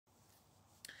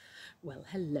Well,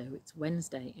 hello, it's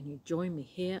Wednesday and you join me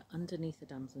here underneath the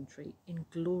damson tree in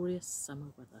glorious summer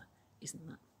weather. Isn't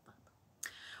that fab?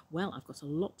 Well, I've got a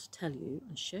lot to tell you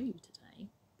and show you today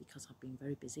because I've been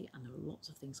very busy and there are lots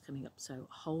of things coming up, so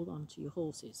hold on to your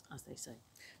horses, as they say.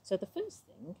 So the first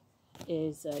thing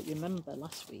is, you remember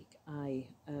last week I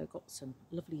got some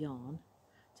lovely yarn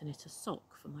to knit a sock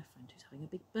for my friend who's having a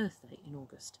big birthday in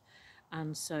August.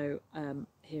 And so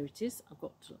here it is. I've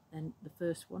got then the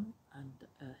first one, and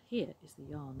here is the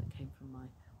yarn that came from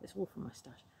it's all from my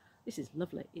stash. This is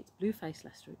lovely. It's bluefaced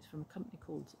Leicester. It's from a company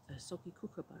called Soggy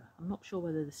Kukabora. I'm not sure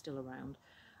whether they're still around.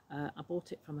 I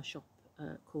bought it from a shop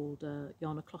called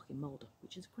Yarn O'Clock in Mulder,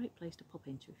 which is a great place to pop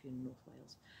into if you're in North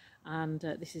Wales. And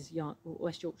this is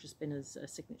West Yorkshire Spinners'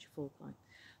 signature fork line.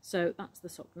 So that's the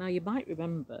sock. Now you might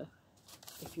remember,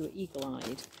 if you were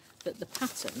eagle-eyed, that the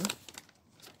pattern,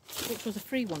 which was a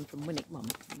free one from Winnick Mum,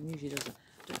 usually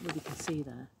don't really can see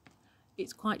there,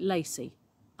 it's quite lacy,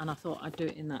 and I thought I'd do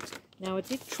it in that. Now I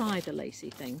did try the lacy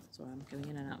thing, sorry I'm going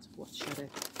in and out of what's shadow,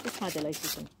 I did try the lacy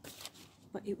thing,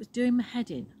 but it was doing my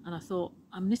head in, and I thought,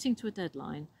 I'm knitting to a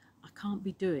deadline, I can't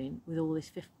be doing with all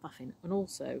this faffing, and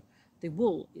also the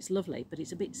wool is lovely, but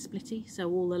it's a bit splitty, so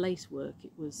all the lace work,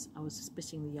 I was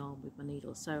splitting the yarn with my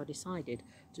needle, so I decided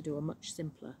to do a much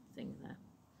simpler thing there.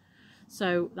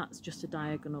 So that's just a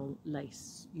diagonal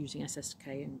lace using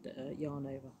SSK and yarn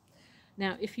over.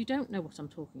 Now, if you don't know what I'm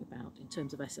talking about in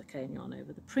terms of SSK and yarn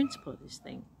over, the principle of this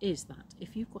thing is that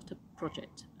if you've got a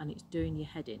project and it's doing your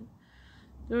head in,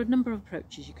 there are a number of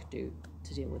approaches you could do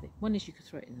to deal with it. One is you could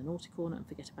throw it in the naughty corner and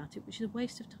forget about it, which is a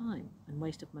waste of time and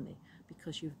waste of money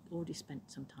because you've already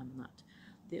spent some time on that.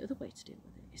 The other way to deal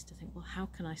with it is to think, well, how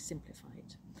can I simplify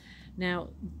it? Now,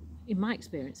 in my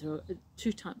experience, there are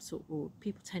two types, or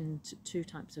people tend to two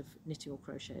types of knitting or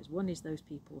crocheters. One is those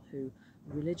people who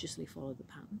religiously follow the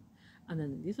pattern, and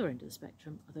then at the other end of the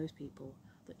spectrum are those people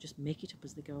that just make it up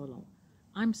as they go along.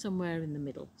 I'm somewhere in the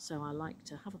middle, so I like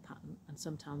to have a pattern, and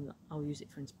sometimes I'll use it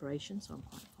for inspiration, so I'm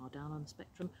quite far down on the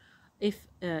spectrum. If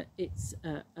it's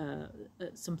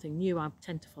something new, I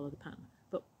tend to follow the pattern,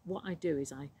 but what I do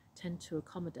is I tend to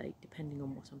accommodate depending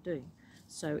on what I'm doing.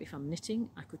 So if I'm knitting,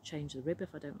 I could change the rib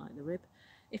if I don't like the rib.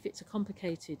 If it's a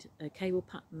complicated cable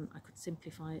pattern, I could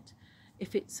simplify it.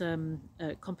 If it's a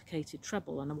complicated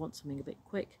treble and I want something a bit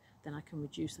quick, then I can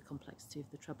reduce the complexity of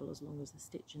the treble as long as the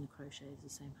stitch and the crochet is the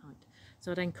same height.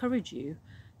 So I'd encourage you,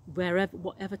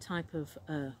 whatever type of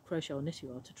crochet or knit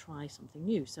you are, to try something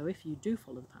new. So if you do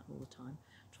follow the pattern all the time,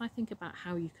 try think about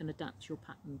how you can adapt your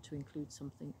pattern to include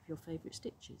something of your favourite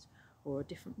stitches, or a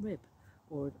different rib,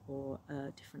 or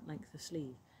a different length of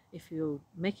sleeve. If you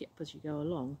make it up as you go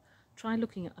along, try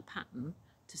looking at a pattern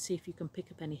to see if you can pick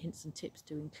up any hints and tips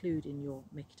to include in your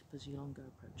make it up as you long go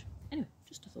approach. Anyway,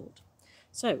 just a thought.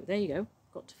 So there you go,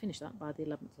 got to finish that by the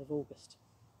 11th of August.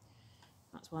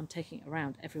 That's why I'm taking it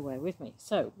around everywhere with me.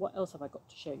 So what else have I got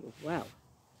to show you? Well,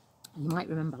 you might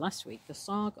remember last week the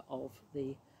saga of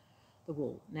the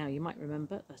wool. Now you might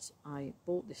remember that I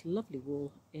bought this lovely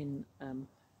wool in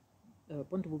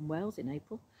Wonder Woman Wales in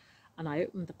April, and I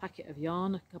opened the packet of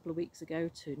yarn a couple of weeks ago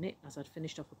to knit as I'd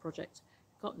finished off a project,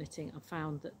 got knitting and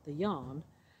found that the yarn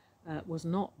was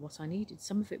not what I needed.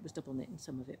 Some of it was double knit and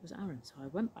some of it was Aran, so I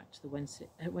went back to the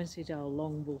Wensleydale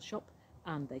Long Wool shop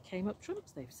and they came up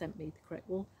trumps. They've sent me the correct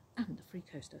wool and a free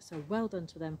coaster, so well done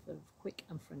to them for quick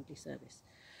and friendly service.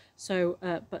 So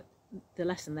but the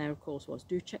lesson there of course was,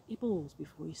 do check your balls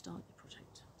before you start your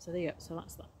project. So there you go, so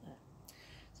that's that there.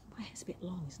 My hair's a bit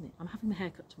long, isn't it? I'm having my hair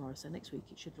cut tomorrow, so next week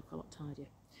it should look a lot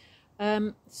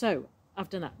tidier. So I've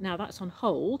done that. Now that's on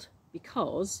hold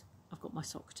because I've got my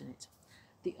sock to knit.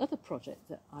 The other project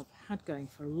that I've had going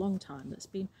for a long time that's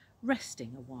been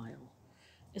resting a while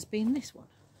has been this one.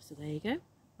 So there you go.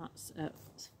 That's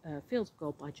Fields of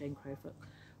Gold by Jane Crowfoot,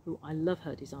 who I love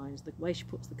her designs, the way she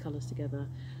puts the colours together,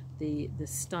 the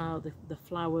style, the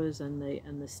flowers and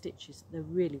the stitches, they're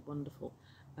really wonderful.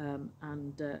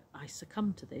 I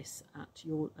succumbed to this at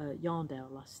your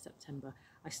Yarndale last September.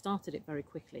 I started it very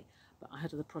quickly, but I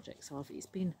had other projects, so it's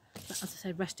been, as I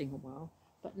said, resting a while.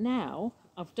 But now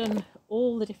I've done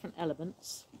all the different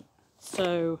elements.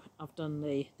 So I've done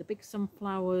the big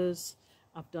sunflowers,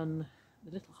 I've done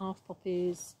the little half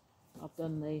poppies, I've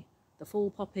done the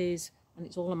full poppies, and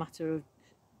it's all a matter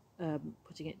of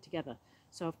putting it together.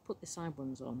 So I've put the side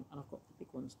ones on and I've got the big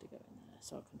ones to go in there,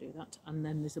 so I can do that. And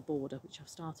then there's a border, which I've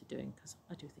started doing because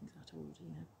I do things out of order,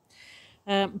 you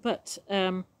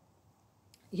know.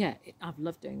 Yeah, I've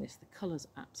loved doing this. The colours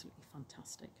are absolutely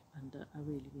fantastic and are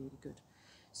really, really good.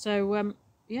 So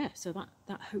yeah, so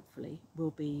that hopefully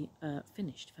will be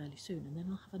finished fairly soon, and then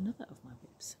I'll have another of my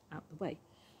WIPs out the way.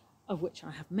 of which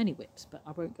I have many WIPs, but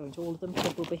I won't go into all of them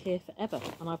because we'll be here forever.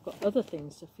 And I've got other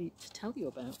things to tell you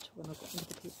about when I've got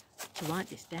to write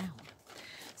this down.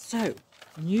 So,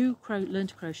 new Learn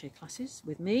to Crochet classes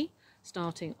with me,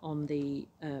 starting on the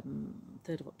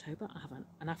 3rd of October. I have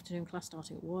an afternoon class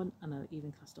starting at 1 and an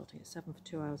evening class starting at 7 for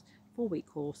 2 hours, 4-week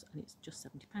course, and it's just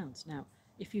 £70. Now,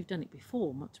 if you've done it before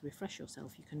and want to refresh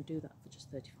yourself, you can do that for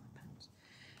just £35.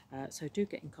 So do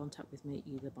get in contact with me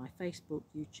either by Facebook,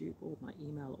 YouTube, or my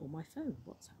email, or my phone,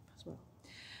 WhatsApp as well.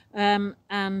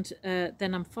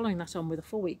 Then I'm following that on with a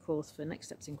 4-week course for Next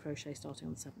Steps in Crochet starting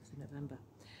on the 7th of November.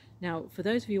 Now, for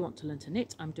those of you who want to learn to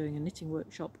knit, I'm doing a knitting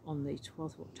workshop on the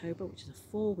 12th of October, which is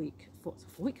a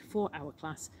 4-hour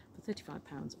class for £35,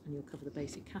 and you'll cover the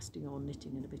basic casting on,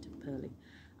 knitting, and a bit of purling,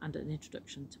 and an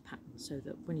introduction to patterns, so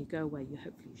that when you go away,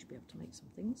 hopefully you should be able to make some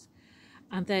things.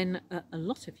 And then a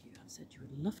lot of you have said you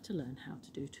would love to learn how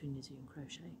to do Tunisian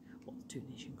crochet. What's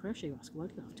Tunisian crochet, you ask? Well,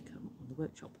 you have to come on the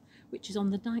workshop, which is on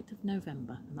the 9th of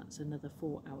November, and that's another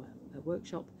 4-hour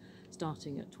workshop,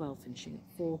 starting at 12, finishing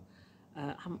at 4.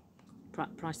 I haven't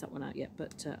priced that one out yet,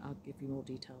 but I'll give you more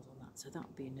details on that. So that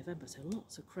will be in November, so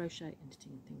lots of crochet and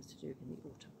knitting and things to do in the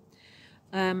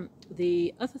autumn.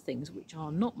 The other things, which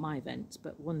are not my events,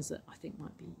 but ones that I think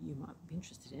you might be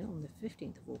interested in, on the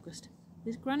 15th of August,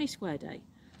 is Granny Square Day.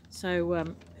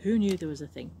 So who knew there was a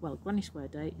thing? Well, Granny Square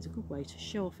Day is a good way to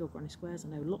show off your granny squares. I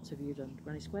know lots of you have done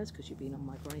granny squares because you've been on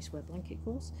my granny square blanket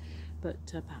course, but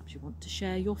perhaps you want to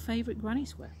share your favourite granny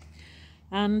square.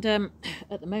 And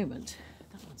at the moment,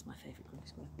 that one's my favourite granny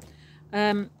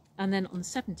square. And then on the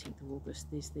 17th of August,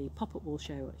 there's the pop-up wall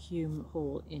show at Hume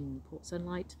Hall in Port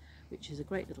Sunlight, which is a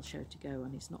great little show to go,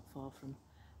 and it's not far from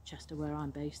Chester, where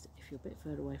I'm based. If you're a bit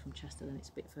further away from Chester, then it's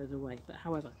a bit further away. But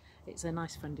however, it's a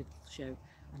nice friendly little show,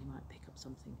 and you might pick up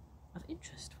something of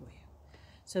interest for you.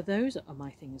 So those are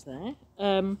my things there.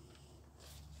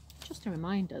 Just a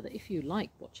reminder that if you like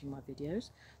watching my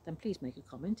videos, then please make a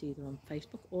comment either on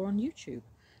Facebook or on YouTube.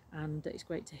 And it's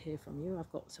great to hear from you.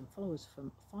 I've got some followers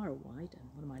from far and wide, and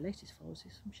one of my latest followers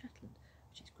is from Shetland,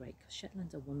 which is great because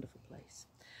Shetland's a wonderful place.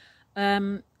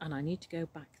 And I need to go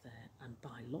back there and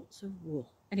buy lots of wool.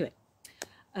 Anyway,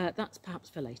 that's perhaps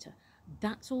for later.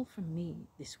 That's all from me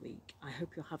this week. I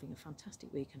hope you're having a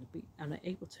fantastic week and are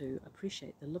able to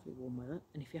appreciate the lovely warm weather.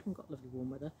 And if you haven't got lovely warm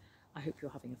weather, I hope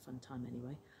you're having a fun time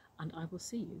anyway. And I will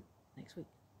see you next week.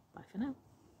 Bye for now.